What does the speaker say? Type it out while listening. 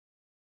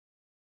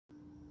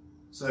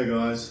So hey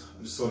guys,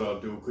 I just thought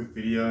I'd do a quick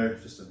video,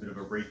 just a bit of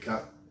a quick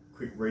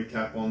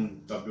recap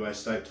on WA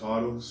state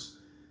titles,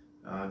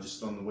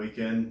 just on the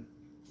weekend.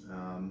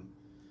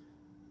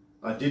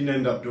 I didn't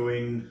end up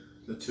doing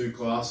the two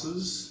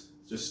classes,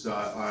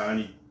 I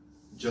only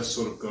just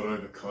sort of got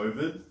over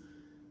COVID.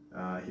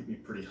 It hit me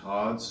pretty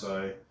hard,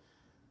 so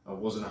I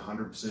wasn't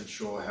 100%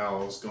 sure how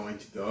I was going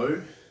to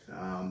go.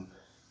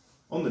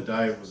 On the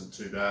day it wasn't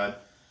too bad.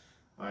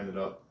 I ended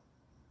up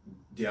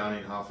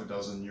downing half a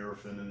dozen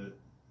Nurofen and it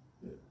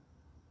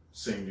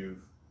seemed to have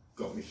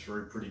got me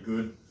through pretty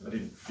good. I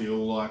didn't feel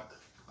like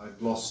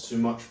I'd lost too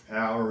much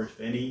power, if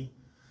any.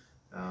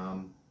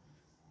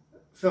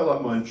 Felt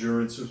like my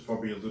endurance was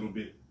probably a little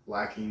bit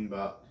lacking,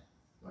 but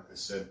like I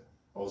said,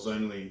 I was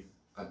only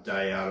a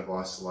day out of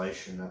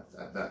isolation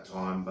at that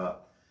time.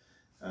 But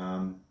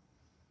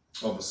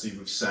obviously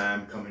with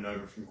Sam coming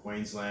over from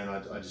Queensland,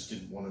 I just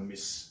didn't want to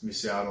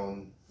miss out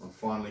on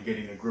finally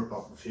getting a grip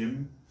up with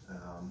him.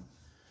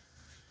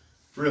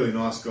 Really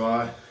nice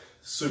guy,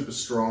 super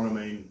strong. I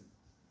mean,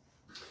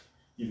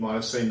 you might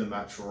have seen the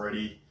match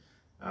already.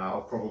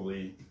 I'll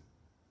probably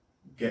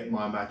get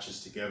my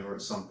matches together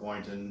at some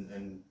point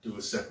and do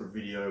a separate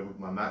video with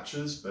my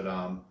matches, but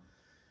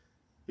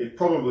it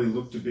probably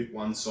looked a bit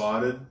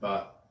one-sided,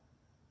 but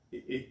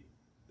we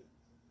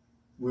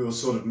were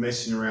sort of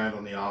messing around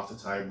on the after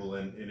table,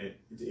 and it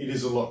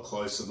is a lot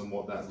closer than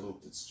what that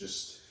looked. It's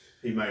just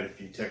he made a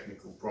few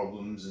technical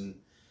problems, and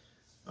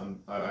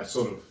I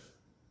sort of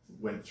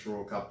went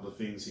through a couple of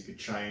things he could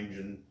change,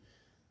 and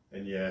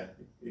yeah,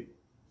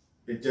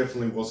 it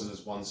definitely wasn't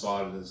as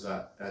one-sided as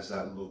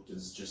that looked.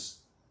 It's just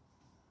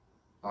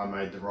I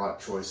made the right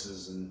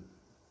choices and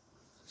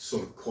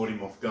sort of caught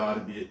him off guard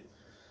a bit.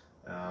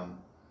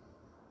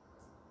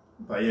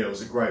 But yeah, it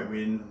was a great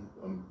win.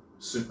 I'm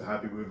super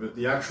happy with it.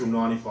 The actual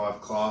 95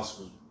 class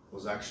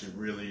was actually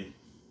really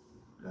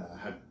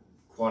had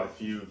quite a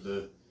few of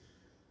the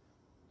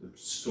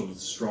sort of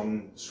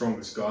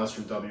strongest guys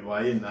from WA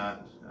in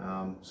that.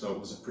 So it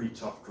was a pretty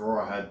tough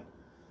draw. I had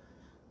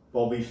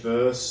Bobby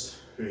first,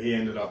 who he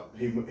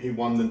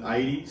won the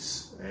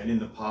 80s, and in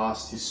the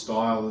past his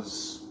style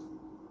has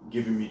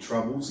given me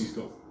troubles. He's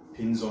got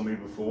pins on me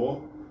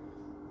before,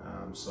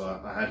 so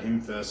I had him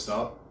first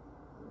up,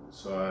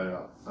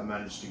 so I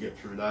managed to get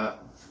through that.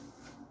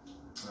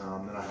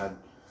 Then I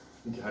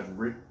think I had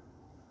Rick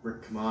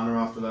Kamana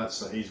after that,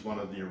 so he's one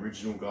of the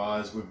original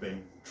guys. We've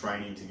been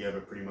training together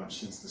pretty much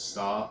since the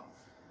start.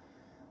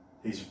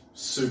 He's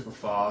super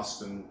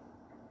fast, and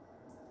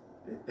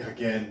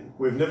again,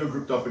 we've never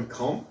grouped up in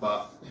comp,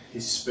 but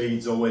his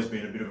speed's always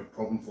been a bit of a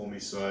problem for me,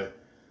 so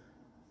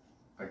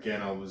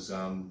again, I was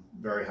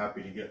very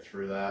happy to get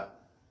through that.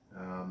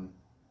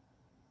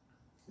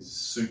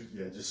 He's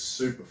just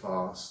super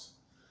fast,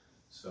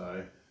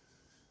 so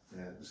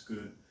yeah, it was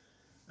good.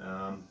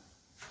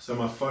 So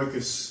my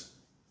focus,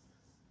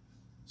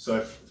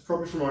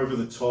 probably from over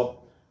the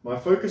top, my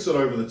focus at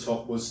over the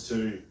top was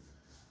to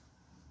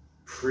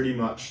pretty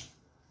much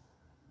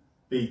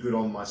be good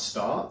on my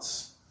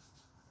starts,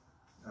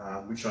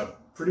 which I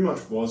pretty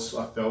much was,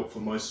 I felt, for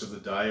most of the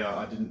day.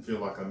 I didn't feel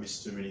like I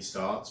missed too many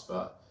starts,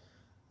 but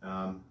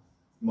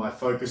my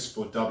focus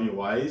for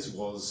WAs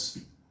was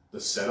the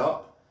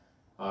setup.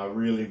 I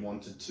really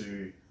wanted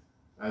to,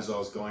 as I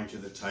was going to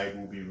the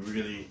table, be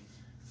really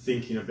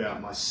thinking about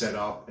my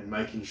setup and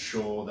making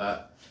sure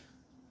that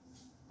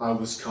I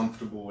was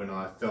comfortable and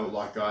I felt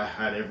like I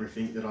had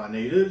everything that I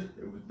needed.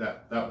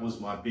 That was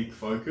my big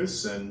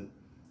focus, and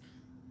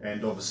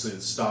obviously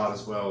the start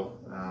as well.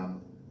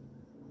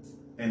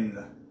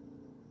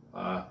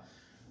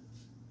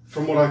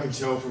 From what I can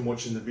tell from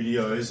watching the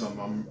videos,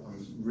 I'm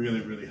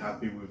really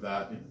happy with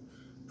that.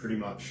 Pretty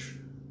much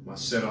my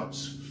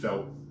setups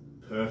felt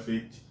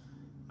perfect.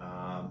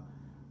 I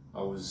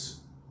was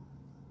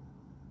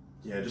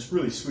just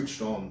really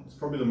switched on. It's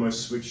probably the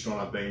most switched on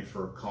I've been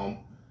for a comp.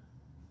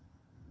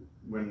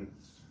 When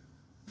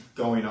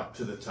going up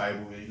to the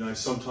table, you know,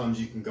 sometimes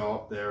you can go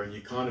up there and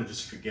you kind of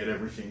just forget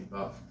everything,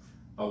 but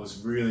I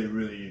was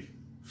really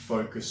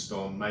focused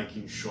on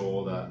making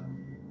sure that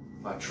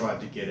I tried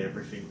to get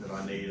everything that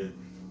I needed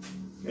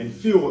and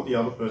feel what the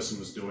other person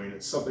was doing.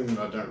 It's something that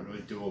I don't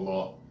really do a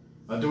lot.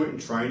 I do it in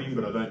training,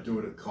 but I don't do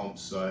it at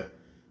comps, so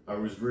I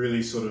was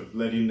really sort of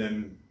letting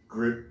them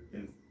grip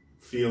and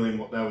feeling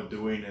what they were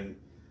doing, and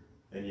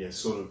yeah,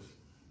 sort of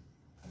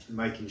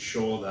making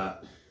sure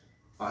that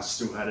I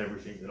still had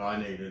everything that I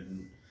needed.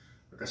 And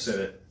like I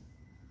said,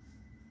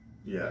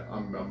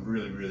 I'm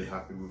really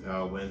happy with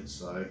how it went.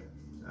 So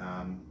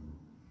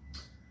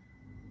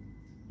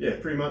yeah,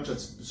 pretty much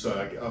that's,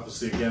 so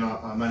obviously again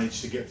I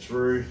managed to get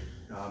through,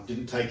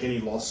 didn't take any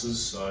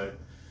losses, so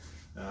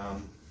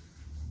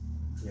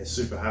yeah,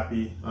 super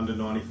happy. Under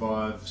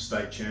 95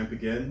 state champ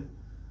again.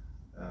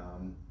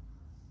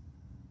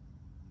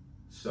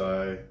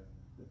 So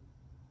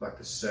like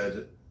I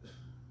said,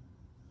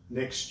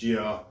 next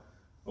year,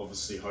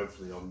 obviously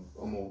hopefully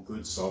I'm all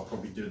good, so I'll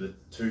probably do the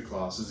two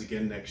classes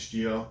again next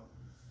year.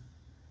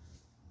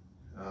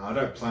 I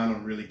don't plan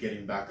on really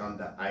getting back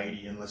under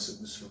 80 unless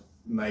it was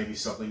maybe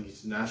something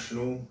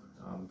international.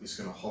 I'm just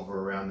going to hover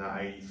around that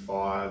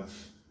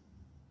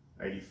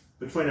 80,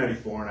 between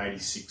 84 and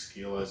 86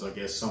 kilos, I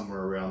guess,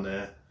 somewhere around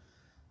there.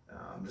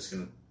 I'm just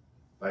going to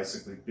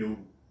basically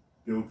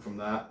build from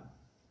that.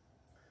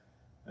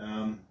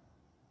 And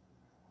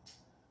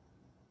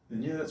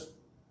yeah, that's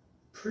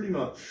pretty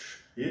much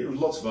it.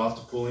 Lots of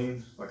after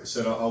pulling. Like I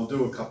said, I'll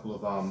do a couple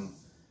of I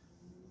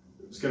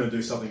was going to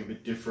do something a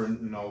bit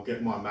different, and I'll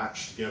get my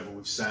match together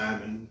with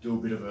Sam and do a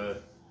bit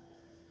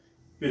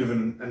of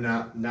an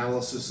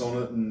analysis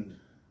on it and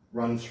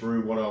run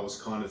through what I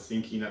was kind of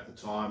thinking at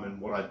the time and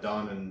what I'd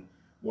done and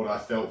what I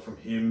felt from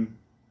him.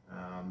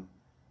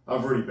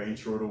 I've already been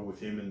through it all with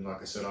him, and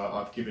like I said,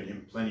 I've given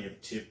him plenty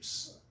of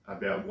tips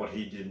about what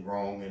he did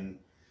wrong,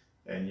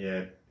 and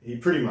yeah, he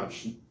pretty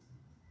much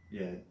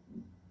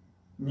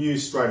knew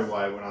straight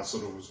away when I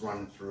sort of was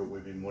running through it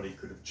with him what he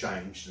could have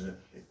changed, and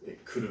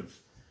it could have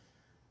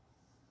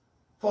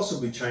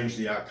possibly changed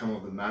the outcome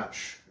of the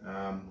match.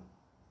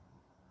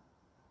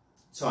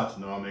 It's hard to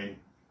know. I mean,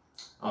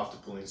 after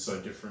pulling is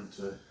so different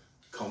to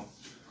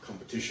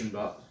competition,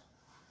 but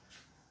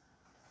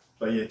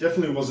yeah,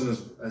 definitely wasn't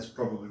as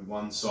probably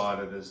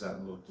one-sided as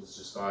that looked. It's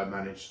just I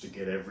managed to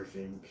get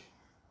everything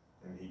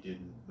and he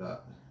didn't,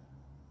 but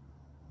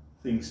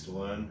things to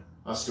learn.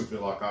 I still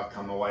feel like I've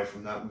come away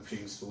from that with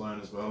things to learn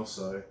as well,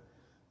 so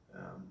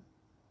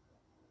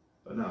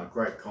but no,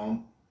 great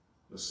comp.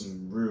 There's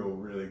some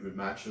really good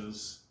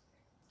matches.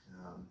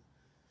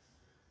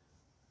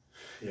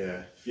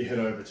 Yeah, if you head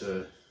over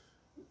to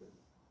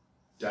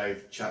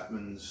Dave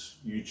Chapman's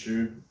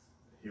YouTube,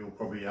 he'll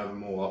probably have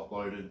them all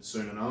uploaded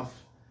soon enough.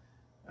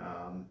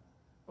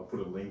 I'll put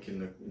a link in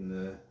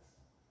the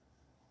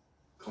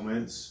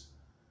comments.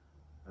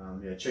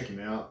 Yeah, check him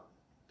out.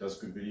 Does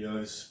good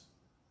videos.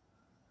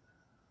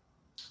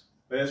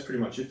 But yeah, that's pretty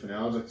much it for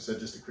now. Like I said,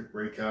 just a quick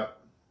recap.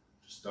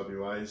 Just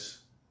WAs.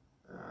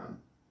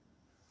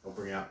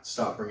 I'll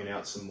start bringing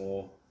out some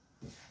more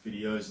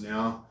videos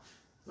now.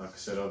 Like I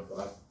said,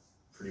 I've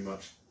pretty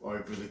much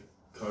over the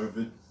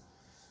COVID,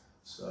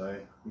 so I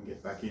can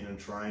get back in and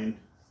train.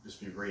 Just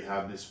be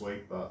rehab this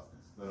week, but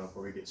then I'll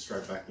probably get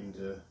straight back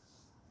into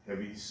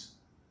heavies.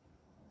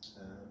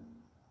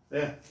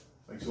 Yeah,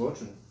 thanks for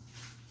watching.